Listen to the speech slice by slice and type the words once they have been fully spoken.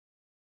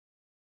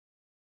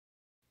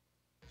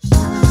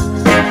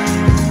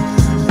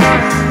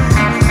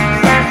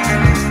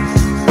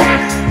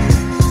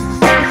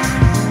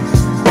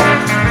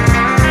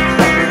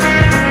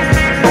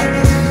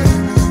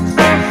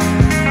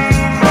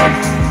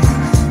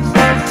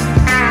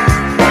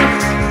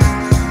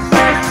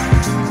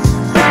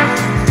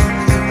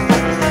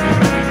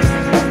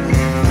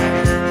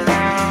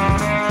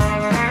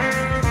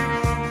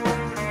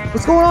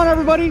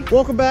everybody,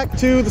 welcome back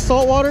to the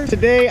saltwater.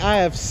 Today I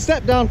have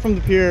stepped down from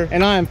the pier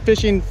and I am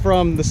fishing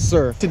from the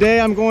surf. Today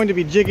I'm going to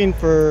be jigging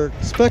for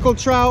speckled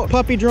trout,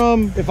 puppy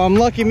drum. If I'm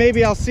lucky,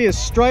 maybe I'll see a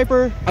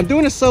striper. I'm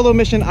doing a solo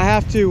mission. I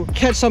have to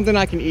catch something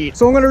I can eat.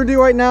 So what I'm going to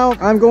do right now,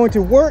 I'm going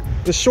to work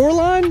the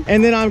shoreline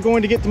and then I'm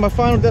going to get to my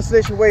final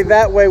destination way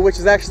that way, which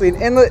is actually an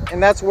inlet,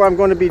 and that's where I'm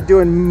going to be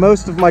doing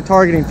most of my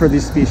targeting for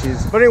these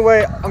species. But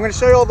anyway, I'm going to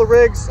show you all the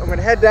rigs. I'm going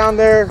to head down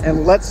there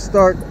and let's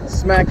start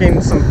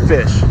smacking some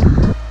fish.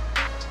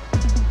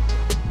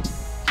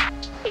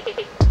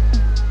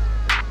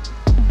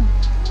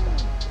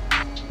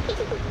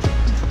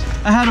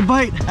 I had a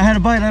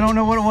bite. I don't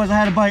know what it was. I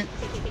had a bite.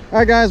 All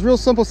right guys, real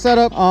simple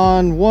setup.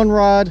 On one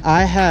rod,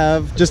 I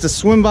have just a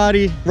swim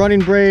body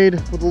running braid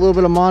with a little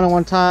bit of mono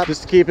on top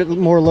just to keep it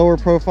more lower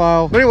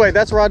profile. But anyway,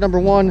 that's rod number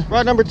one.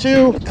 Rod number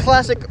two,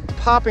 classic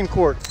popping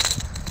cork.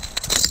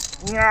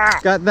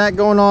 Got that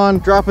going on,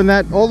 dropping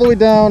that all the way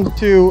down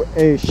to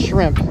a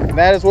shrimp. And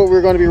that is what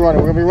we're going to be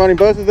running. We're going to be running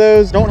both of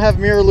those. Don't have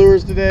mirror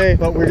lures today,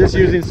 but we're just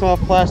using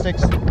soft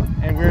plastics.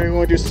 And we're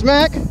going to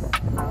smack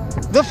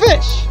the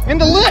fish in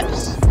the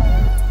lips.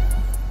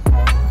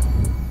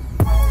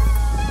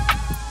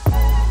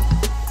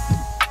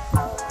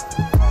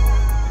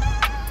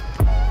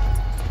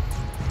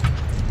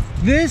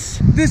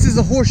 This is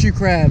a horseshoe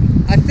crab.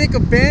 I think a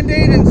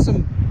Band-Aid and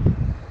some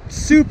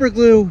super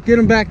glue get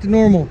them back to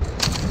normal.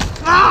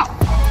 Ah!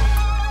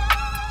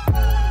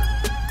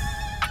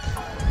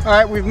 All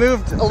right, we've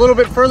moved a little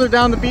bit further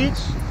down the beach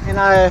and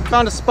I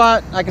found a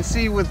spot I can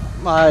see with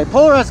my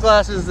polarized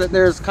glasses that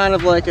there's kind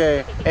of like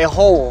a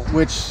hole,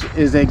 which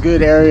is a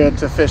good area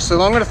to fish.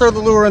 So I'm gonna throw the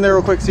lure in there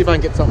real quick, see if I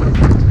can get something.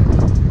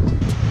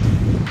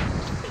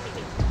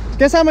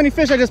 Guess how many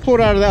fish I just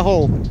pulled out of that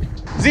hole?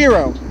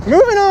 0.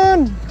 Moving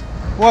on.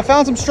 Well, I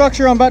found some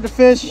structure I'm about to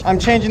fish. I'm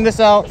changing this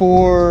out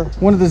for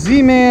one of the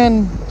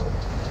Z-Man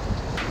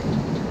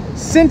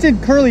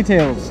scented curly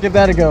tails. Give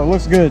that a go,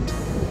 looks good.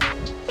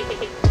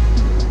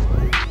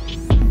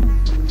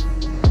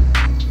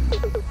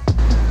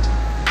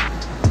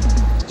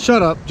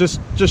 Shut up,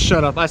 just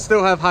shut up. I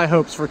still have high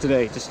hopes for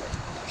today, just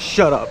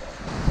shut up.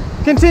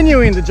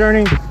 Continuing the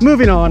journey,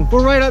 moving on.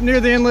 We're right up near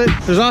the inlet.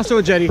 There's also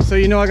a jetty, so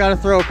you know I gotta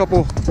throw a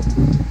couple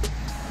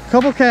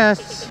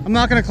casts. I'm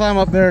not gonna climb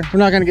up there. We're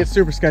not gonna get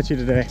super sketchy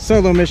today.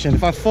 Solo mission.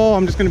 If I fall,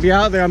 I'm just gonna be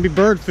out there. I'll be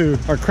bird food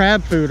or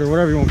crab food or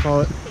whatever you want to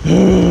call it.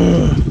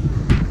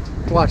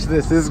 Watch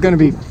this. This is gonna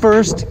be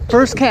first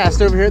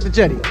cast over here at the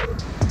jetty.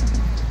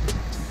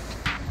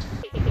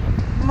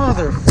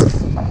 Mother.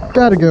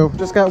 Gotta go.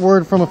 Just got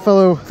word from a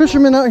fellow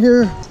fisherman out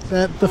here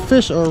that the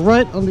fish are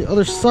right on the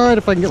other side.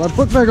 If I can get my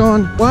book bag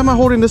on. Why am I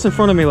holding this in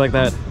front of me like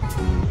that?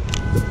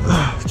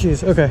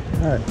 Jeez, okay,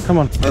 all right, come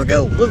on. Let's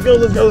go. All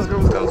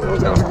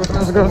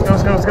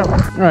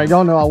right,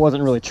 y'all know I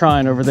wasn't really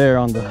trying over there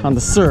on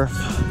the surf.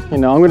 You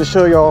know, I'm gonna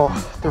show y'all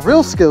the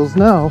real skills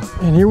now.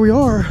 And here we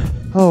are.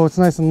 Oh, it's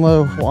nice and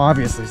low. Well,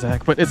 obviously,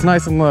 Zach, but it's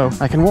nice and low.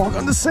 I can walk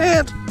on the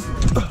sand.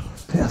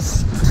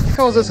 Yes. He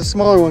calls this a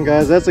smaller one,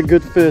 guys. That's a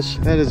good fish.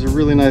 That is a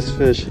really nice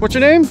fish. What's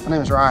your name? My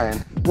name is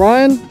Ryan.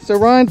 Ryan? So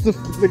Ryan's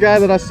the guy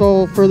that I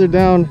saw further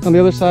down on the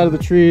other side of the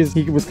trees.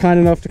 He was kind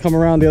enough to come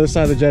around the other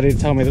side of the jetty to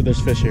tell me that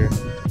there's fish here.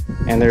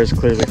 And there's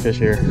clearly fish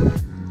here.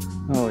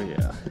 Oh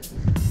yeah.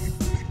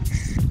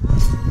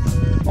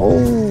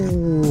 Oh.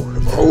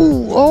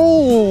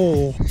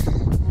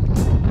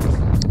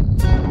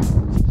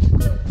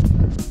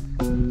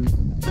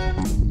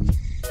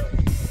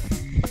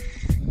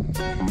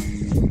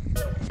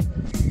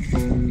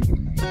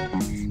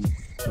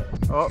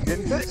 Oh,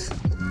 getting fish.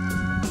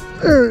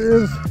 There it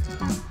is.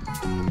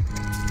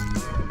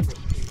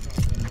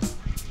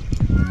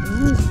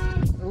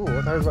 Ooh,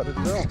 I thought I was about to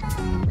drill.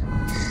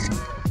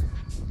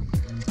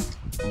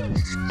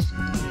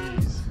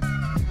 Jeez.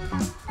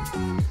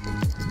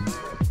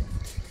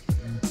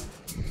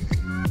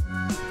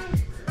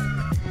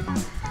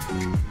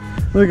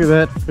 Look at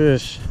that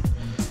fish.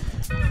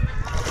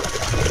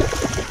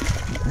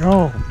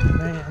 Oh,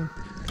 man.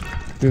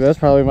 Dude, that's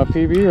probably my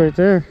PB right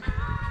there.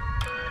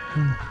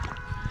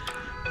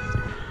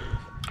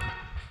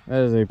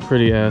 That is a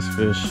pretty ass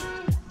fish.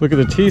 Look at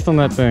the teeth on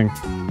that thing.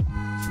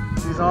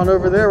 He's on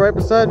over there right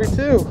beside me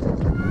too.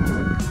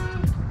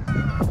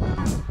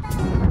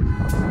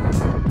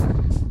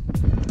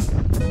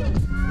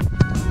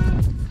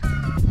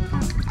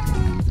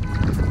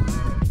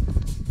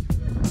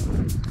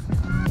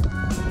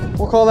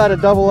 We'll call that a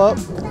double up.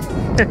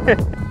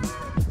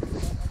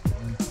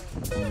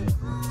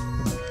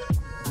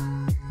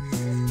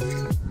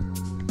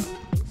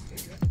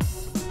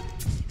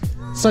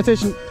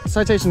 Citation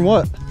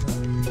what?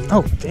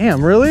 Oh,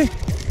 damn, really?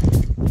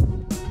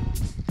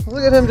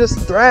 Look at him just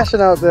thrashing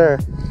out there.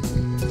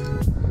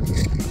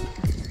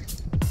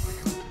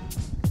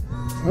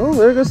 Oh,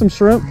 there goes some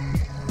shrimp.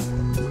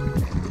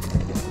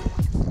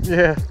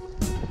 Yeah.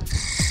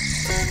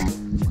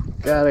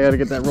 God, I gotta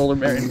get that roller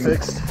bearing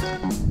fixed.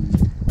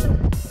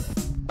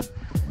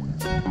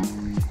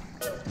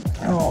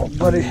 Oh,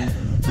 buddy.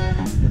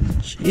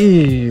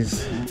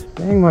 Jeez.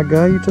 Dang, my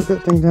guy, you took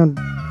that thing down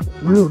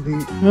real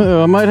deep.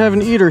 Uh-oh, I might have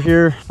an eater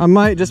here. I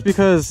might, just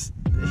because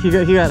he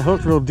got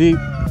hooked real deep.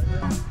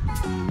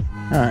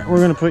 All right, we're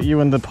gonna put you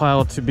in the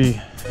pile to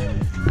be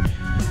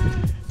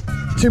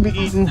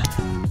eaten.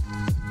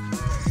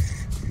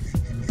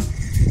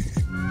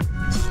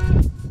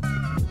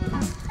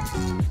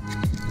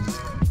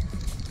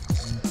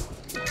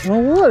 Oh,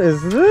 what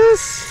is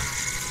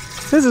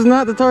this? This is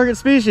not the target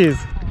species.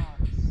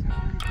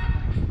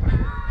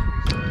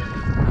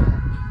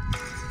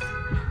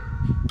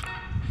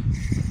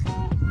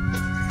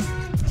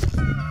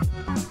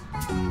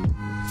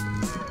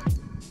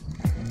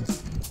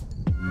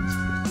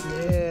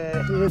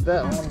 Yeah, he hit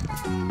that one.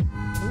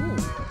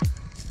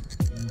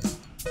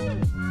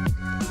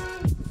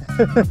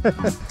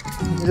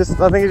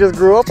 I think he just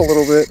grew up a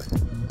little bit.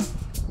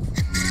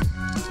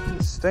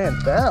 He's staying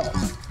down.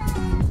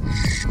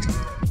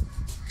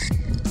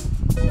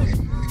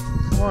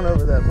 Come on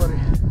over there, buddy.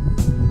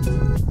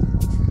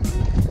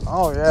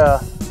 Oh yeah,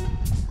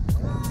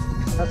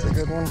 that's a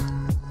good one.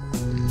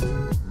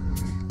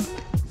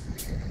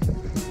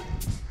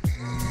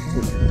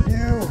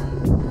 You.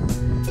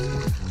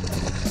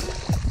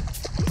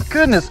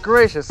 Goodness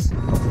gracious.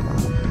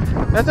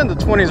 That's in the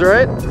 20s,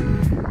 right?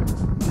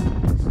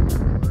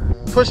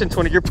 Pushing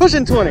 20. You're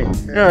pushing 20. All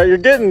right, you're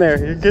getting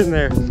there. You're getting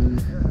there.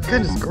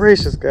 Goodness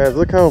gracious, guys.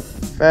 Look how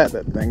fat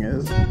that thing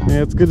is.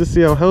 Yeah, it's good to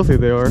see how healthy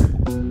they are.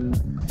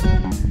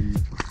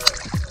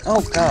 Oh,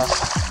 gosh.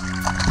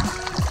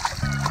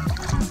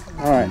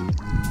 All right.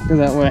 Go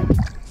that way.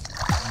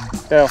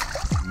 Go.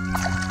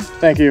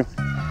 Thank you.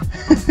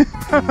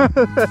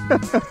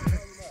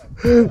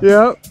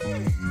 Yep.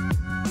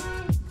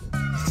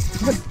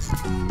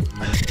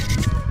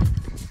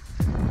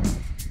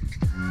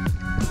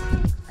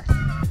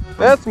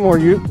 That's more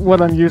what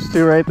I'm used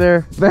to right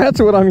there. That's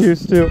what I'm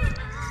used to.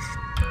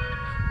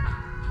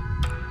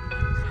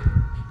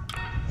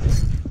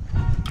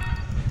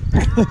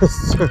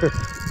 Sir.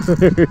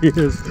 There he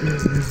is.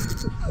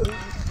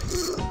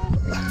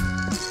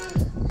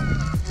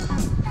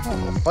 Oh,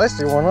 a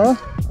feisty one, huh?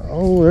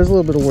 Oh, there's a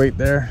little bit of weight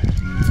there.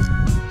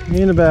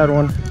 Ain't a bad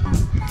one.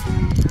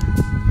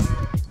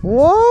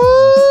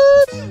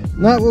 What?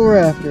 Not what we're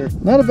after.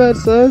 Not a bad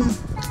size.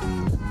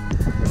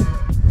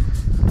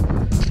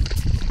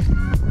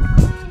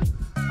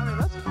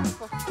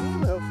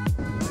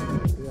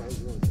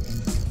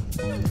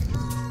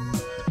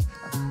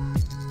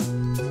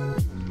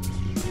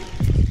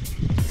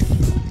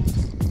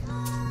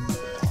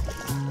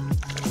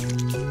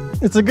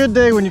 It's a good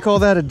day when you call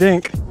that a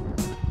dink.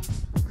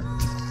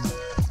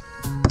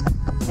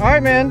 All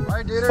right, man. All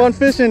right, dude. Fun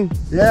fishing.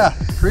 Yeah,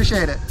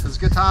 appreciate it. It was a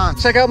good time.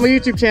 Check out my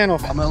YouTube channel.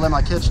 I'm gonna let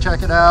my kids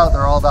check it out.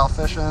 They're all about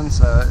fishing,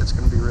 so it's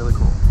gonna be really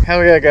cool.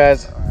 Hell yeah,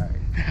 guys. All right.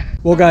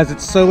 Well, guys,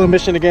 it's solo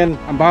mission again.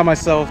 I'm by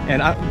myself,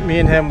 and me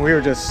and him, we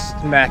were just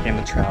smacking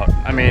the trout.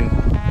 I mean,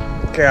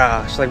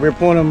 gosh, like we were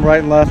pulling them right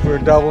and left. We were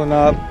doubling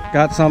up.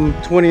 Got some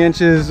 20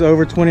 inches,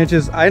 over 20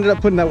 inches. I ended up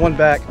putting that one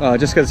back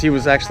just because he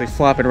was actually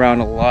flopping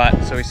around a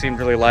lot. So he seemed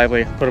really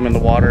lively. Put him in the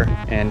water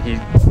and he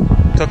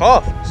took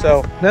off.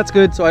 So that's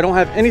good. So I don't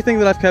have anything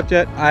that I've kept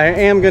yet. I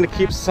am going to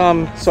keep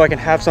some so I can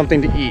have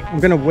something to eat. I'm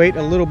going to wait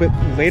a little bit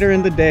later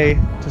in the day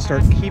to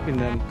start keeping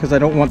them because I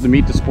don't want the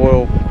meat to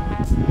spoil.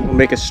 We'll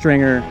make a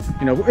stringer.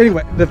 You know,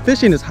 anyway, the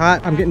fishing is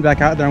hot. I'm getting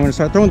back out there. I'm going to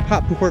start throwing the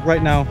pop and cork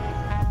right now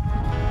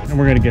and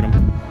we're going to get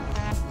them.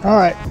 All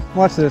right,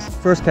 watch this.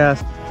 First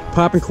cast.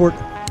 Pop and cork.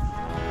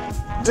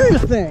 Do your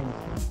thing.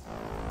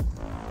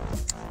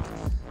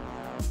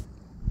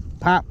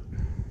 Pop.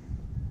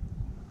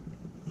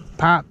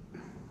 Pop.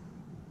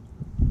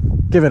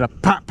 Give it a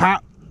pop,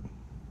 pop.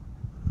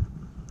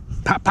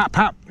 Pop, pop,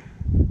 pop.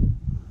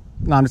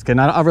 No, I'm just kidding.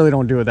 I really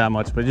don't do it that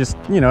much, but just,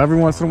 you know, every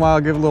once in a while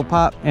I'll give it a little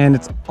pop. And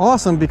it's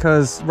awesome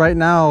because right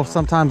now,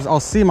 sometimes I'll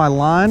see my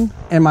line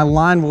and my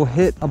line will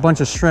hit a bunch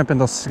of shrimp and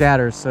they'll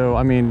scatter. So,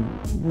 I mean,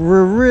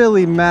 we're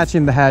really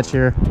matching the hatch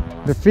here.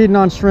 They're feeding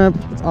on shrimp.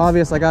 It's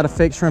obvious I got a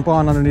fake shrimp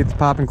on underneath the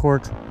pop and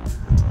cork.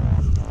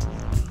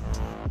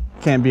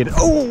 Can't beat it.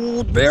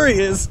 Oh, there he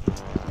is.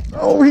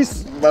 Oh, he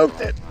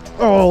smoked it.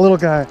 Oh, little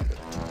guy.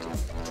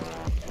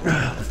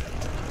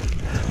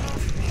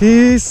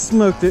 He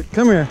smoked it.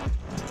 Come here.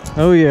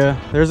 Oh yeah,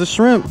 there's a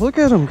shrimp. Look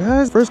at him,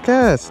 guys. First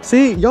cast.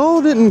 See,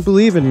 y'all didn't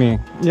believe in me.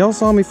 Y'all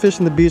saw me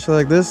fishing the beach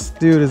like this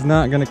dude is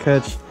not gonna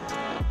catch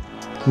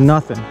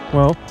nothing.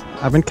 Well,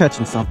 I've been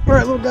catching something. All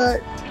right, little guy.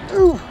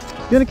 Ooh,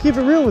 gonna keep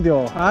it real with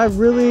y'all. I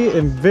really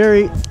am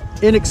very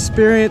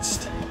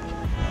inexperienced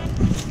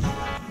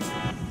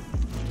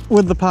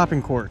with the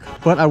popping cork,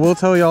 but I will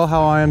tell y'all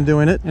how I am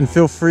doing it, and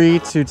feel free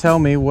to tell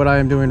me what I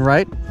am doing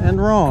right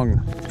and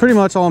wrong. Pretty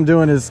much all I'm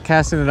doing is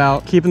casting it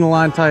out, keeping the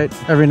line tight,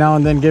 every now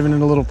and then giving it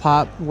a little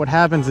pop. What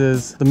happens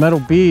is the metal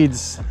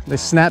beads, they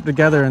snap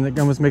together and it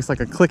almost makes like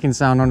a clicking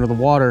sound under the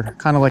water,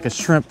 kind of like a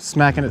shrimp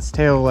smacking its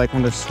tail like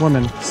when they're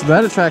swimming. So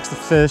that attracts the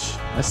fish.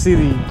 I see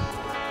the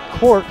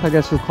cork, I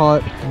guess you'll call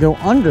it, go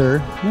under,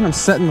 and I'm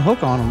setting the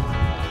hook on them.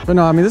 But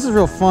no, I mean, this is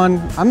real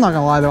fun. I'm not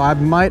gonna lie though, I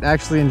might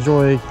actually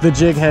enjoy the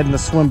jig head and the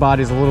swim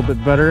bodies a little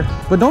bit better.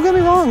 But don't get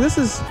me wrong, this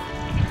is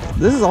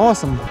This is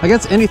awesome. I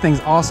guess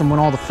anything's awesome when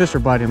all the fish are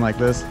biting like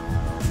this.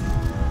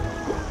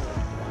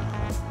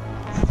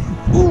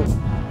 Ooh.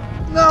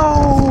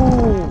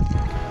 No!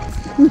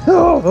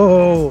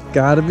 No!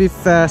 Gotta be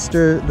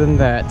faster than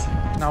that.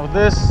 Now with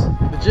this,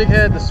 the jig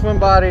head, the swim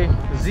body,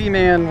 the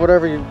Z-Man,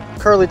 whatever you,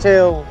 curly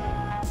tail,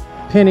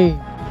 penny,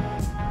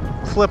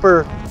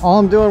 flipper, all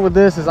I'm doing with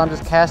this is I'm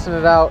just casting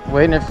it out,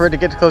 waiting for it to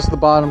get close to the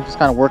bottom, just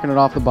kind of working it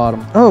off the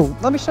bottom. Oh,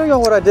 let me show you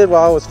all what I did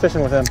while I was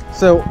fishing with him.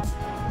 So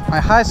I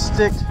high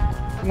sticked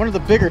one of the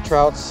bigger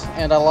trouts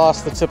and I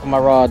lost the tip of my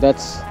rod.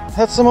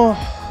 Had some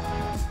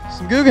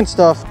Guggen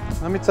stuff,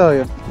 let me tell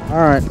you.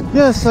 All right,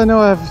 yes, I know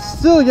I've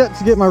still yet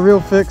to get my reel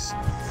fixed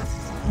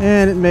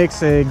and it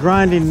makes a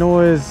grinding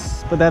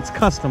noise, but that's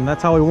custom.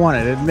 That's how we want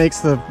it. It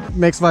makes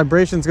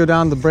vibrations go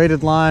down the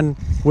braided line,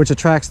 which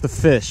attracts the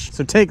fish.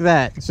 So take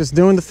that. It's just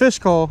doing the fish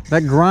call,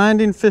 that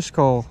grinding fish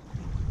call.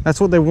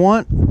 That's what they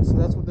want, so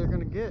that's what they're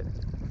gonna get.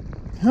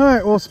 All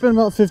right, we'll spend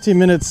about 15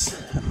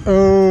 minutes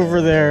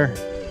over there.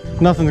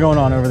 Nothing's going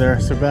on over there,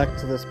 so back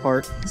to this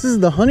part. This is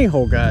the honey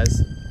hole,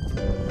 guys.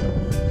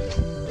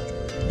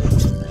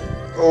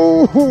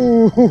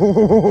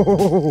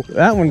 Oh,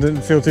 that one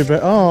didn't feel too bad.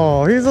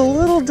 Oh, he's a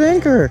little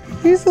dinker.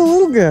 He's a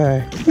little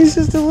guy. He's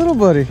just a little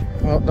buddy.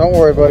 Well, don't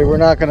worry, buddy. We're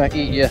not gonna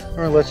eat you.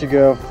 We're gonna let you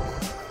go.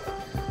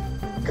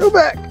 Go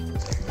back.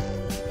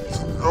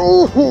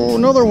 Oh,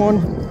 another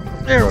one.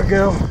 There we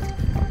go.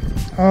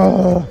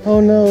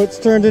 Oh no, it's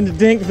turned into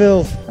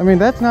Dinkville. I mean,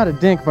 that's not a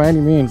dink by any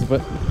means, but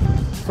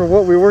for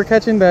what we were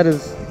catching, that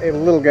is a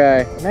little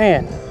guy.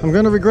 Man, I'm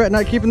gonna regret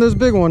not keeping those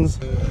big ones.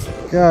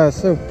 God,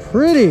 so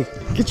pretty.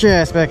 Get your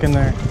ass back in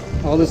there.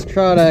 All this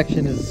trout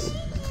action is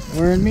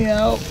wearing me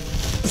out.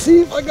 See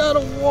if I got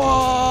a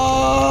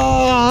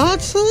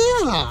watch.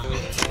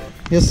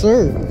 Yes,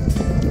 sir.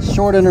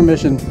 Short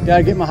intermission.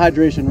 Gotta get my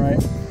hydration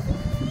right.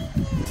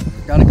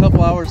 Got a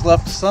couple hours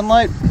left of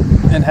sunlight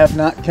and have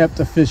not kept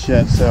a fish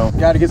yet, so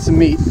gotta get some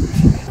meat.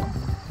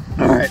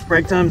 All right,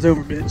 break time's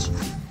over, bitch.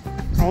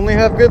 Only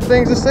have good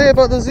things to say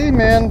about the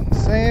Z-Man.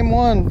 Same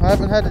one. I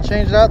haven't had to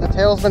change it out. The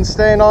tail's been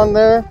staying on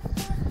there.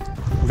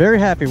 Very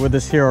happy with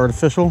this here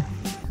artificial.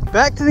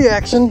 Back to the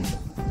action.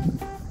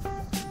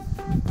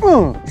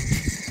 Oh.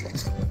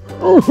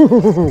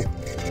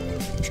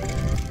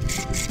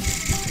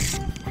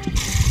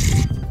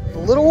 A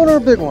little one or a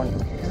big one?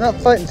 He's not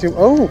fighting too.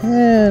 Oh,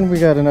 and we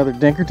got another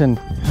Dinkerton.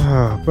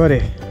 Oh,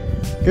 buddy.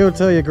 Go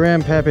tell your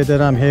grandpappy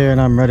that I'm here and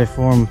I'm ready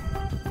for him.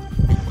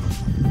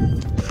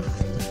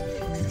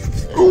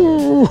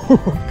 Oh,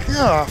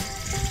 God.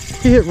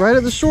 He hit right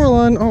at the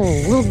shoreline. Oh,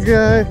 little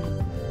guy.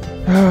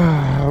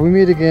 We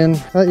meet again.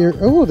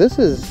 Oh,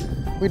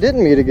 we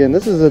didn't meet again.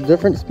 This is a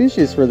different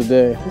species for the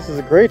day. This is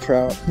a gray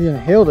trout. He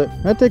inhaled it.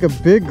 I'd take a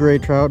big gray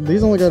trout.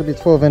 These only got to be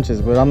 12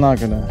 inches, but we're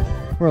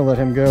gonna let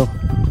him go.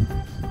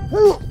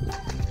 Oh,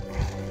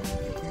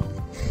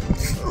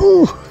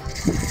 oh,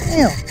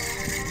 damn.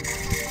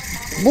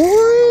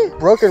 Boy,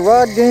 broken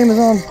rod game is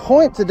on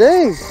point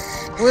today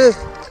with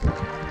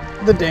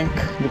the dink.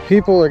 The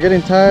people are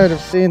getting tired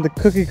of seeing the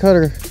cookie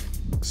cutter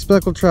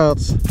speckled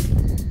trouts.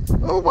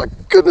 Oh my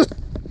goodness.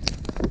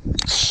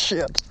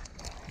 Shit.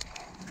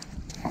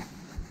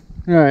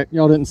 All right,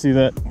 y'all didn't see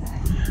that.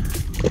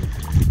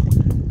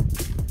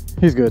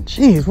 He's good.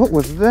 Jeez, what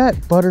was that,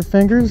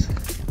 Butterfingers?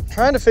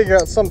 Trying to figure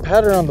out some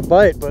pattern on the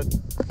bite, but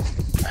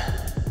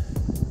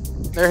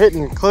they're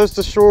hitting close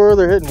to shore.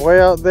 They're hitting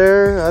way out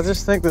there. I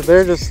just think that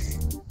they're just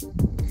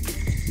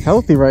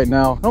healthy right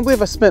now. I don't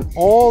believe I spent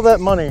all that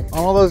money on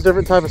all those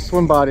different types of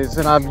swim bodies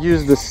and I've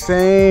used the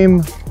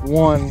same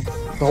one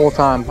the whole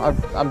time.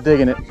 I'm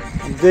digging it.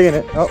 I'm digging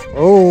it.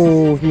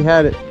 Oh, he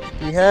had it.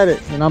 He had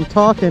it. And I'm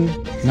talking,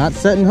 not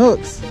setting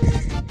hooks.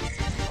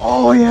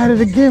 Oh, he had it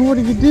again. What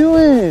are you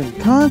doing?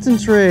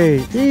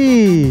 Concentrate.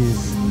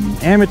 Jeez.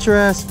 Amateur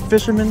ass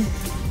fisherman.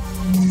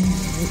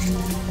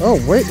 Oh,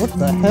 wait, what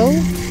the hell?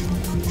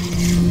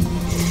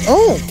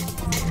 Oh.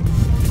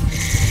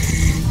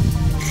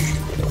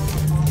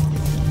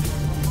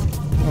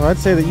 Oh, I'd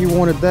say that you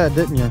wanted that,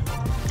 didn't you?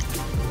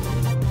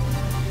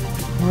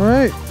 All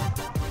right.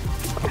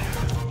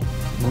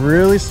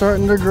 Really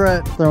starting to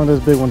regret throwing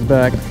those big ones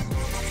back.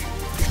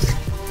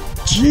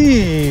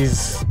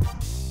 Jeez.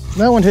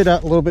 That one hit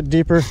out a little bit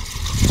deeper.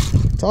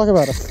 Talk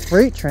about a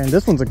freight train.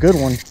 This one's a good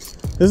one.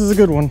 This is a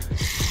good one.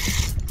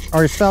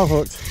 Already foul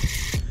hooked.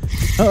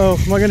 Uh-oh,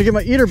 am I gonna get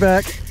my eater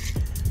back?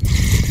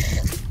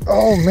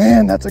 Oh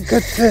man, that's a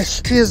good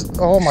fish. He is,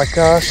 oh my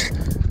gosh.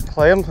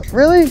 Play him,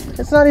 really?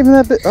 It's not even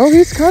that big. Oh,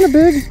 he's kind of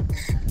big.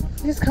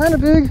 He's kind of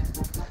big.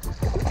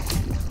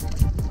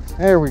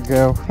 There we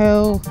go.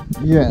 Hell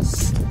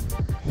yes.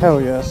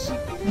 Hell yes.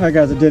 All right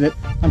guys, I did it.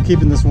 I'm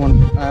keeping this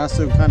one. I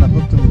also kind of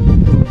hooked him a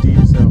little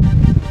deep, so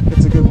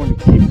it's a good one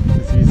to keep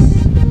because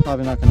he's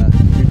probably not gonna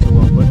do too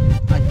well, but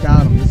I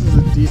got him. This is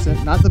a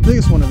decent, not the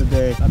biggest one of the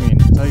day. I mean,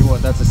 tell you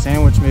what, that's a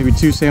sandwich, maybe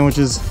 2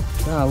 sandwiches.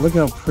 God, look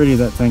how pretty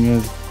that thing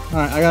is. All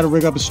right, I gotta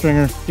rig up a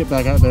stringer, get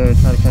back out there and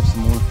try to catch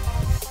some more.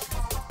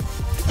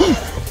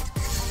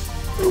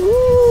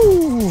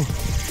 Ooh.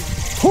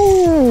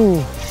 Ooh.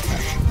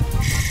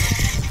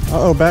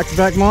 Uh-oh. go.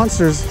 Back-to-back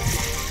monsters.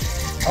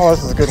 Oh,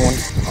 this is a good one.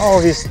 Oh,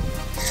 he's...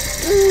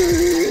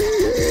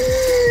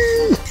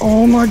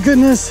 Oh my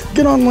goodness.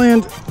 Get on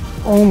land.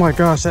 Oh my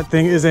gosh, that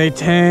thing is a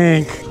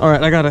tank. All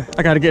right, I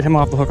gotta get him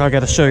off the hook. I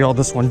gotta show y'all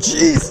this one.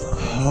 Jeez.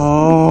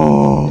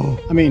 Oh.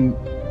 I mean,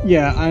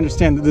 yeah, I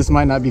understand that this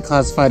might not be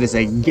classified as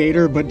a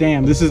gator, but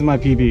damn, this is my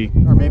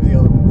PB. Or maybe the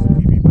other one was a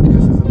PB, but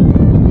this is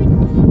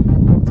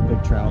a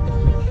big trout.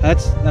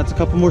 That's a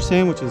couple more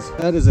sandwiches.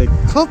 That is a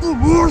couple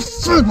more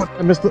sandwiches.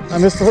 I missed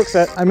the hook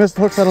set. I missed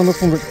the hook set on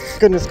this one, but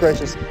goodness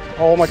gracious.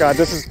 Oh my God,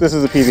 this is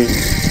a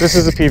PB. This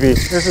is a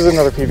PB. This is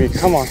another PB.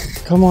 Come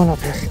on up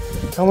here.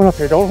 Come on up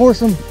here. Don't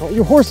horse him. Don't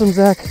you horse him,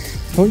 Zach.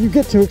 Don't you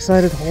get too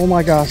excited. Oh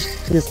my gosh.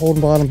 He is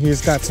holding bottom.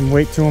 He's got some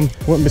weight to him.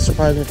 Wouldn't be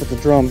surprising if it's a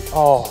drum.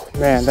 Oh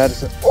man, that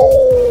is it.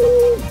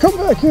 Oh, come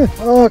back here.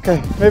 Oh,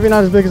 okay. Maybe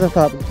not as big as I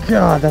thought. But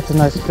God, that's a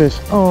nice fish.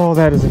 Oh,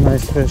 that is a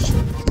nice fish.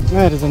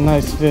 That is a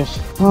nice fish.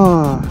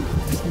 Ah,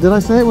 did I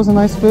say it was a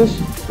nice fish?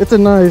 It's a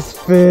nice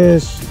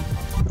fish.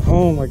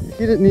 Oh my,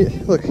 he didn't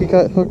need, look, he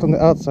got hooked on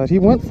the outside. He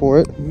went for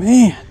it.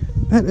 Man,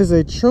 that is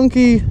a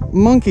chunky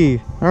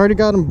monkey. I already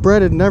got him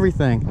breaded and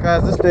everything.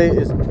 Guys, this day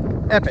is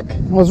epic.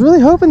 I was really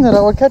hoping that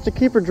I would catch a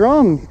keeper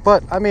drum,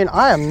 but I mean,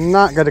 I am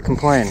not gonna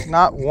complain.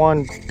 Not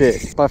one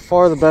bit. By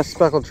far the best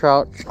speckled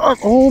trout.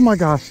 Oh my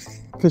gosh,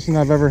 fishing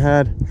I've ever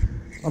had.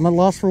 I'm at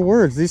loss for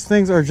words. These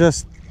things are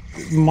just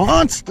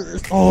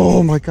monsters.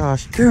 Oh my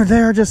gosh, dude,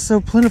 they are just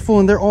so plentiful,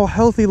 and they're all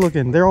healthy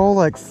looking. They're all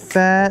like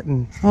fat,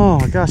 and oh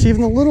my gosh,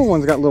 even the little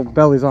ones got little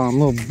bellies on them,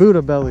 little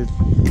Buddha bellies.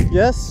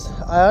 Yes,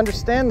 I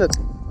understand that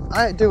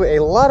I do a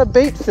lot of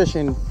bait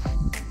fishing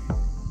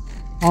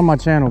on my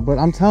channel, but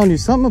I'm telling you,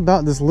 something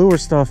about this lure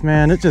stuff,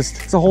 man,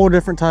 it's a whole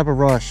different type of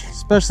rush,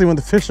 especially when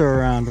the fish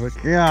are around. But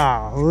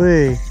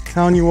golly,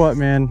 telling you what,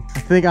 man, I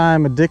think I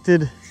am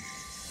addicted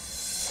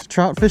to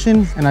trout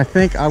fishing, and I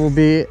think I will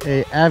be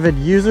a avid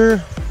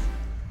user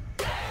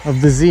of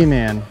the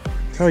Z-Man.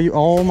 Tell you,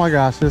 oh my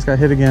gosh, I just got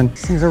hit again.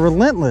 These things are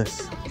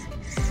relentless.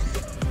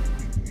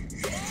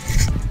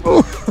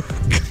 Oh,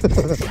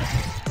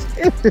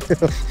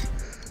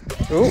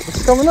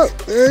 it's coming up.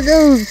 There it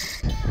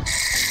goes.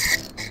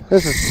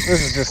 This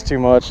is just too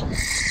much.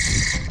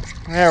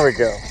 There we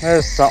go.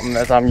 There's something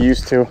that I'm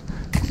used to.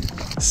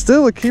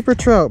 Still a keeper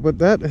trout, but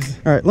that is...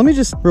 All right, let me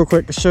just real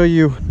quick show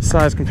you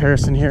size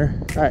comparison here.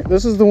 All right,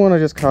 this is the one I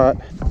just caught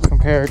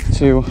compared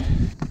to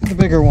the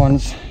bigger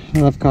ones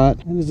that I've caught.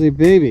 It is a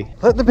baby.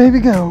 Let the baby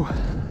go.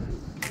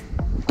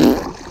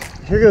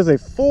 Here goes a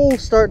full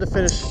start to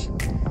finish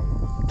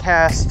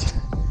cast,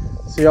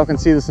 so y'all can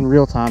see this in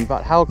real time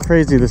about how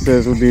crazy this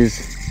is with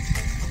these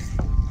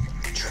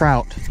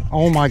trout.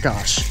 Oh my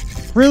gosh.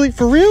 Really?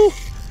 For real?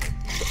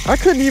 I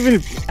couldn't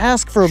even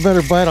ask for a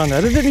better bite on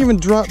that. It didn't even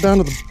drop down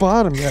to the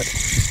bottom yet.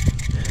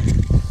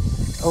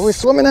 Oh, he's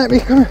swimming at me.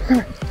 Come here, come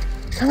here,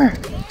 come here.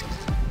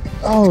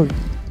 Oh,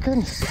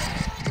 goodness.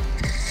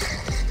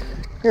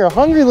 You're a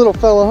hungry little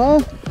fella,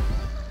 huh?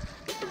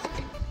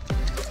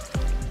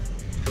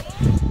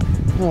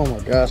 Oh my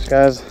gosh,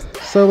 guys.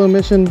 Solo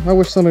mission. I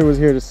wish somebody was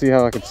here to see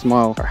how I could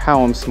smile, or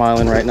how I'm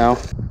smiling right now.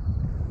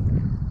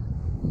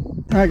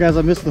 All right, guys,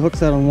 I missed the hook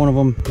set on one of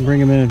them and bring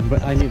them in,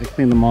 but I need to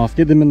clean them off,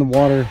 get them in the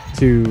water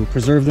to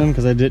preserve them,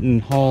 because I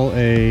didn't haul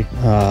a,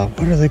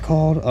 what are they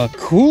called? A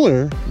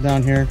cooler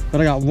down here.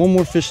 But I got one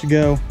more fish to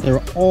go.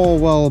 They're all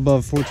well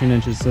above 14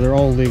 inches, so they're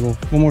all legal.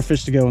 One more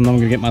fish to go, and then I'm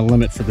gonna get my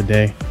limit for the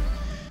day.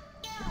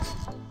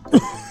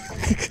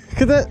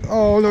 Look at that.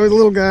 Oh, no, he's a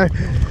little guy.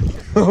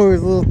 Oh,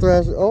 he's a little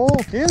thrasher. Oh,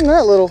 he isn't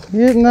that little.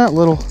 He isn't that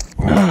little.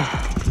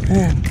 Oh,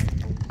 man.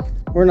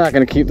 We're not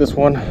gonna keep this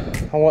one.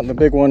 I want the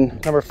big one,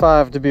 number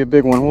 5, to be a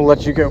big one. We'll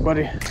let you go,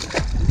 buddy.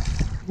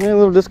 Yeah, a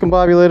little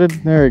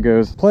discombobulated. There he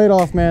goes. Play it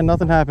off, man.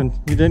 Nothing happened.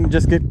 You didn't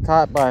just get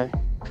caught by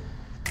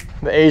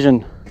the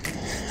Asian.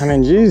 I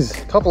mean, geez,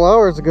 a couple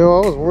hours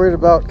ago, I was worried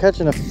about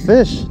catching a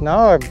fish.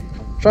 Now I'm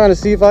trying to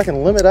see if I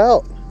can limit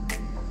out.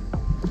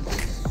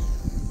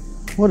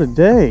 What a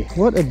day.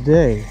 What a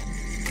day.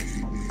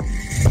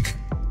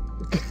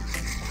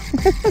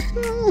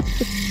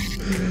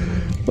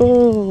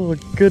 Oh,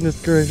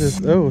 goodness gracious.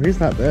 Oh, he's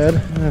not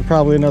bad.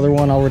 Probably another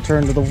one I'll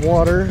return to the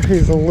water.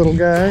 He's a little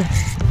guy.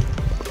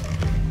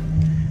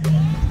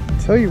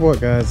 Tell you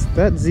what, guys,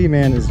 that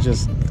Z-Man is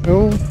just...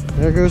 Oh,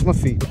 there goes my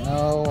feet.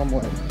 Oh, I'm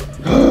wet.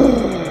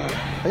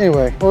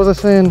 Anyway, what was I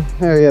saying?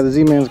 Oh yeah, the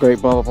Z-Man's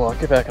great, blah, blah, blah.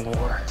 Get back in the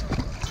water.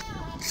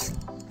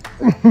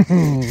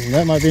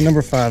 That might be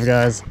number 5,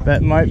 guys.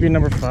 That might be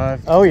number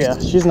 5. Oh yeah,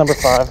 she's number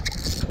 5.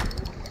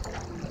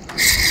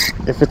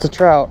 If it's a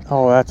trout.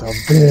 Oh, that's a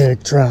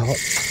big trout.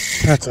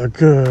 That's a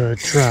good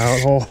trout.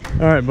 Oh.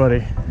 All right,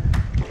 buddy.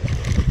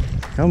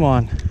 Come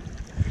on.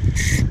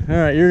 All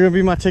right, you're gonna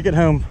be my ticket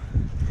home.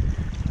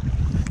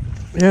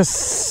 Yes,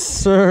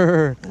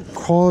 sir.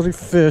 Quality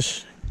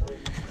fish.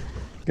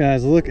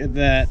 Guys, look at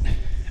that.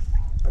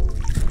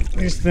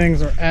 These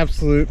things are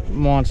absolute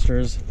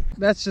monsters.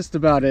 that's just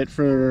about it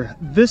for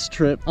this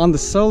trip on the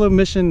solo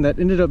mission that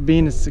ended up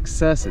being a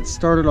success. It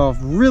started off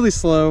really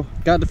slow,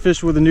 got to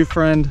fish with a new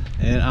friend,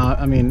 and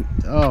I mean,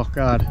 oh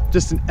God,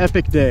 just an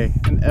epic day,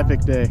 an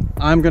epic day.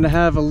 I'm gonna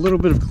have a little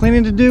bit of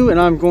cleaning to do, and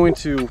I'm going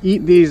to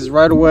eat these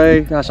right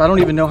away. Gosh, I don't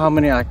even know how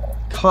many I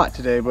caught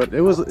today, but it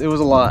was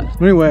a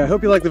lot. Anyway, I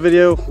hope you liked the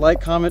video. Like,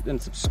 comment,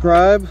 and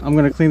subscribe. I'm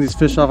gonna clean these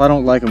fish off. I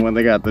don't like them when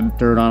they got the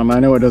dirt on them. I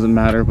know it doesn't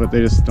matter, but they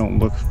just don't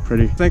look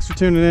pretty. Thanks for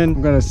tuning in.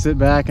 I'm gonna sit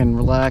back and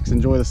relax,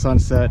 enjoy the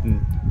sunset,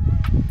 and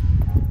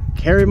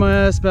carry my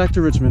ass back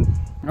to Richmond.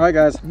 All right,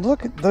 guys,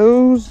 look at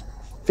those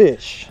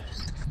fish.